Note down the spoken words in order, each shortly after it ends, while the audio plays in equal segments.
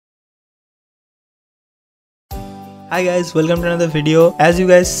Hi guys, welcome to another video. As you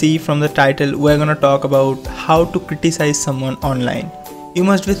guys see from the title, we're gonna talk about how to criticize someone online. You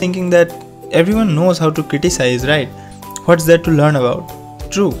must be thinking that everyone knows how to criticize, right? What's there to learn about?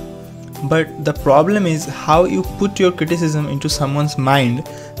 True. But the problem is how you put your criticism into someone's mind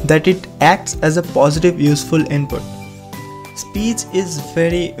that it acts as a positive, useful input. Speech is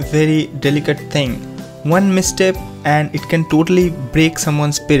very delicate thing. One misstep and it can totally break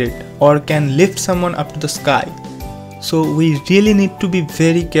someone's spirit or can lift someone up to the sky. So we really need to be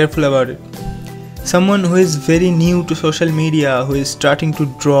very careful about it. Someone who is very new to social media, who is starting to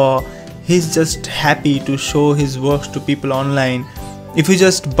draw, he's just happy to show his works to people online. If you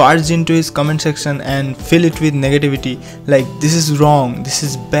just barge into his comment section and fill it with negativity, like this is wrong, this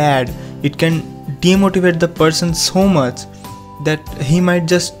is bad, it can demotivate the person so much that he might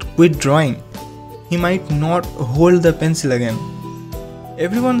just quit drawing. He might not hold the pencil again.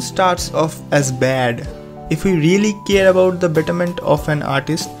 Everyone starts off as bad. If we really care about the betterment of an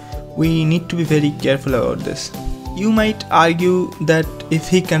artist, we need to be very careful about this. You might argue that if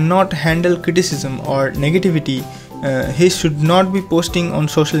he cannot handle criticism or negativity, he should not be posting on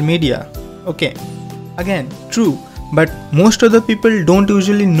social media. Okay, again, true, but most of the people don't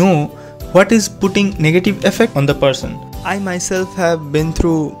usually know what is putting negative effect on the person. I myself have been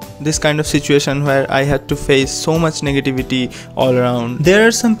through this kind of situation where I had to face so much negativity all around. There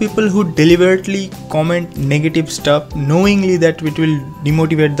are some people who deliberately comment negative stuff knowingly that it will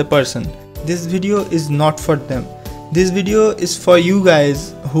demotivate the person. This video is not for them. This video is for you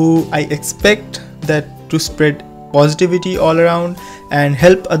guys who I expect that to spread positivity all around and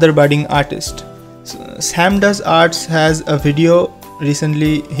help other budding artists. So, Sam Does Arts has a video.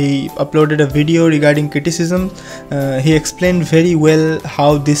 Recently he uploaded a video regarding criticism. He explained very well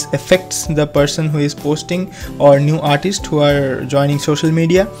how this affects the person who is posting or new artists who are joining social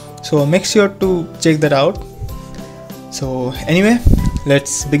media. So make sure to check that out. So anyway,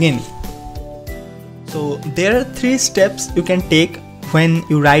 let's begin. So there are 3 steps you can take when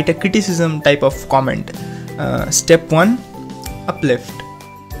you write a criticism type of comment. Step 1, uplift.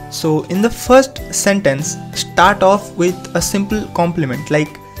 So in the first sentence, start off with a simple compliment like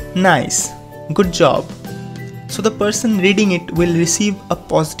nice, good job. So the person reading it will receive a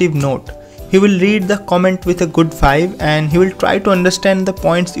positive note. He will read the comment with a good vibe and he will try to understand the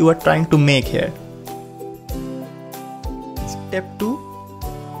points you are trying to make here. Step 2,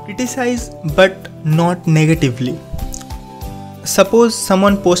 criticize but not negatively. Suppose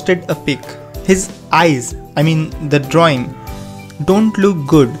someone posted a pic. His eyes, the drawing, don't look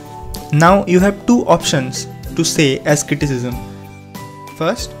good. Now you have 2 options to say as criticism.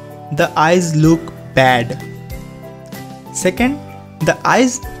 First, the eyes look bad. Second, the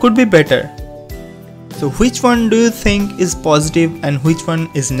eyes could be better. So which one do you think is positive and which one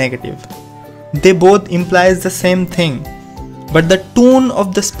is negative? They both implies the same thing, but the tone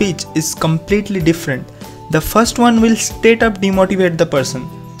of the speech is completely different. The first one will straight up demotivate the person,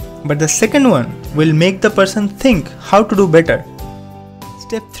 but the second one will make the person think how to do better.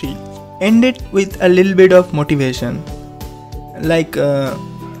 Step 3. End it with a little bit of motivation. Like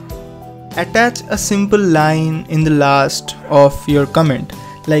attach a simple line in the last of your comment.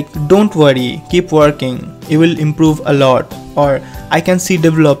 Like don't worry, keep working, you will improve a lot. Or I can see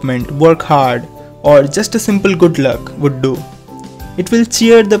development, work hard. Or just a simple good luck would do. It will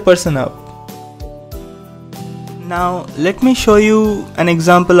cheer the person up. Now let me show you an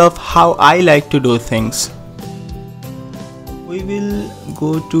example of how I like to do things. We will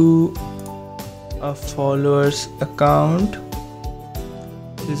go to a follower's account.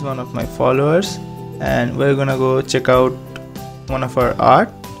 This is one of my followers and we're gonna go check out one of our art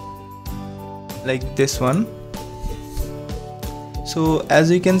like this one. So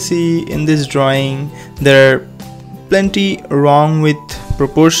as you can see in this drawing, there are plenty wrong with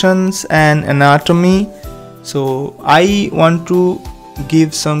proportions and anatomy. So I want to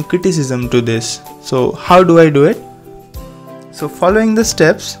give some criticism to this. So how do I do it? So following the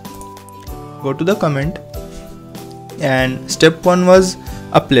steps, go to the comment, and step 1 was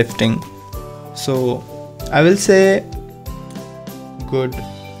uplifting. So I will say good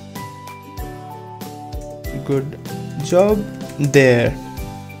job there.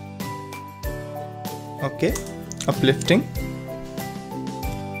 Okay, uplifting.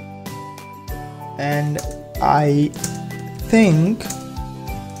 And I think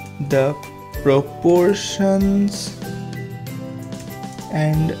the proportions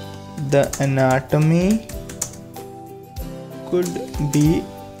and the anatomy could be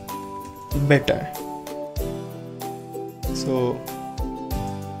better. So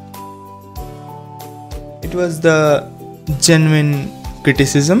it was the genuine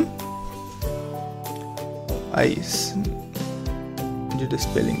criticism. I did a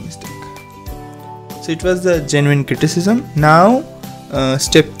spelling mistake. So it was the genuine criticism. Now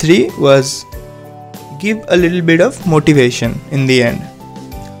step 3 was give a little bit of motivation in the end.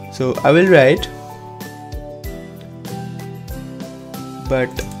 So I will write, but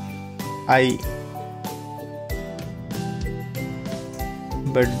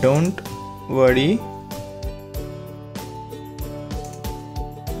don't worry,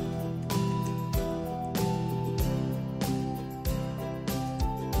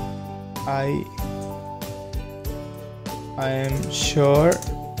 I am sure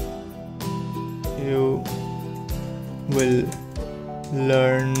you will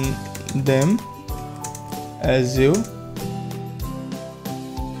learn them as you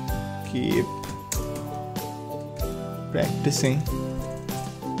keep practicing.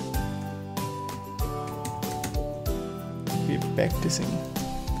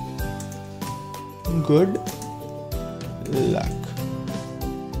 Good luck.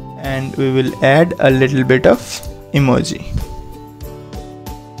 And we will add a little bit of emoji.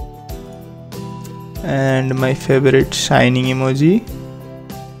 And my favorite shining emoji.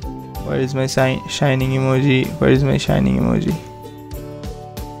 Where is my shining emoji? Where is my shining emoji?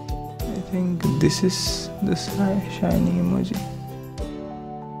 I think this is the shining emoji.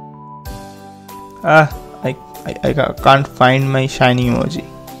 I can't find my shining emoji.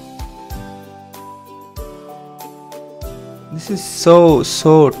 This is so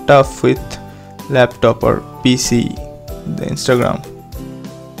tough with laptop or PC, the Instagram.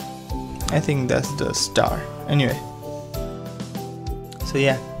 I think that's the star. Anyway, so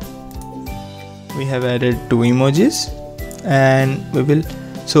yeah, we have added 2 emojis, and we will.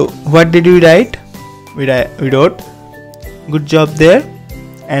 So what did we write? We wrote good job there,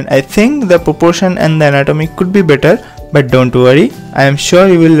 and I think the proportion and the anatomy could be better, but don't worry, I am sure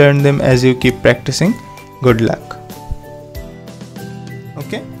you will learn them as you keep practicing. Good luck.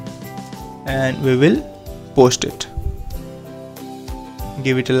 Okay, and we will post it.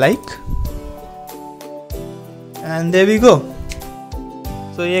 Give it a like, and there we go.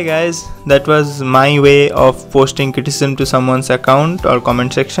 So yeah guys, that was my way of posting criticism to someone's account or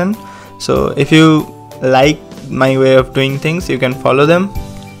comment section. So if you like my way of doing things, you can follow them,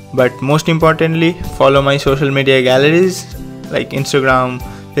 but most importantly, follow my social media galleries like Instagram,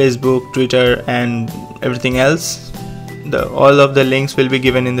 Facebook, Twitter, and everything else. All of the links will be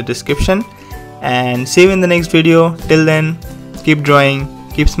given in the description, and see you in the next video. Till then, keep drawing,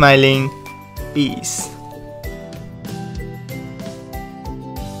 keep smiling, peace.